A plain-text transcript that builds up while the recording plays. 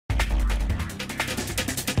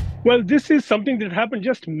Well, this is something that happened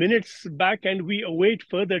just minutes back, and we await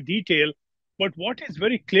further detail. But what is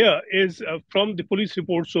very clear is from the police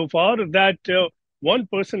report so far that one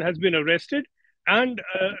person has been arrested, and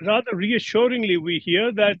rather reassuringly, we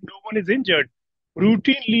hear that no one is injured.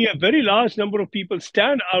 Routinely, a very large number of people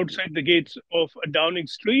stand outside the gates of Downing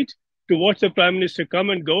Street to watch the Prime Minister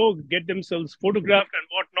come and go, get themselves photographed and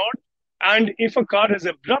whatnot. And if a car has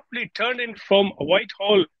abruptly turned in from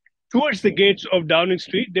Whitehall towards the gates of Downing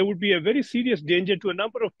Street, there would be a very serious danger to a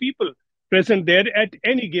number of people present there at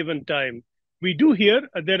any given time. We do hear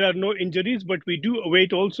there are no injuries, but we do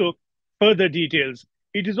await also further details.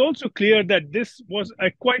 It is also clear that this was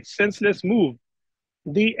a quite senseless move.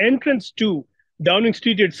 The entrance to Downing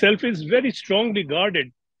Street itself is very strongly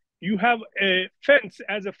guarded. You have a fence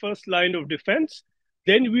as a first line of defense.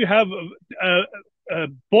 Then we have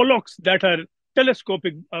bollocks that are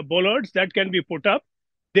telescopic bollards that can be put up.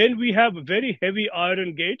 Then we have very heavy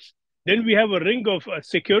iron gates. Then we have a ring of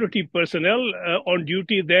security personnel on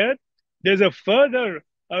duty there. There's a further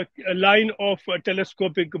a line of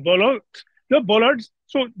telescopic bollards. The bollards.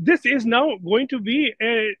 So this is now going to be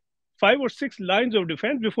a 5 or 6 lines of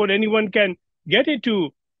defense before anyone can get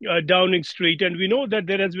into Downing Street. And we know that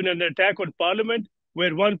there has been an attack on Parliament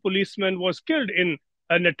where one policeman was killed in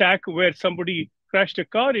an attack where somebody crashed a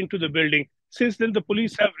car into the building. Since then, the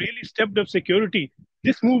police have really stepped up security.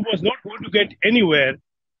 This move was not going to get anywhere.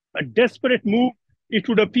 A desperate move, it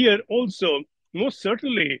would appear also, most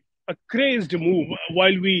certainly, a crazed move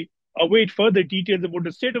while we await further details about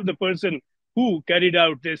the state of the person who carried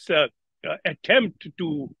out this attempt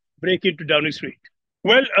to break into Downing Street.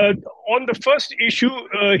 Well, on the first issue,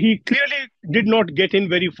 he clearly did not get in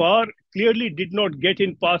very far, clearly did not get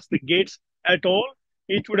in past the gates at all.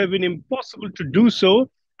 It would have been impossible to do so.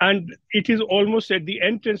 And it is almost at the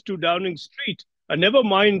entrance to Downing Street. Never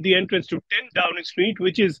mind the entrance to 10 Downing Street,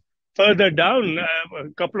 which is further down, a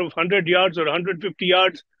couple of 100 yards or 150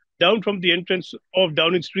 yards down from the entrance of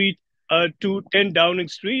Downing Street to 10 Downing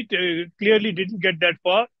Street. Clearly didn't get that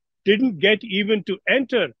far, didn't get even to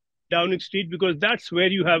enter Downing Street because that's where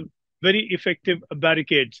you have very effective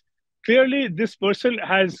barricades. Clearly, this person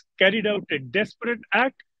has carried out a desperate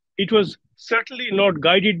act. It was certainly not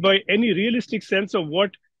guided by any realistic sense of what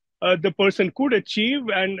the person could achieve,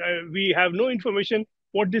 and we have no information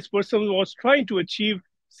what this person was trying to achieve.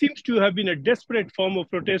 Seems to have been a desperate form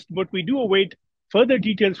of protest, but we do await further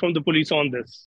details from the police on this.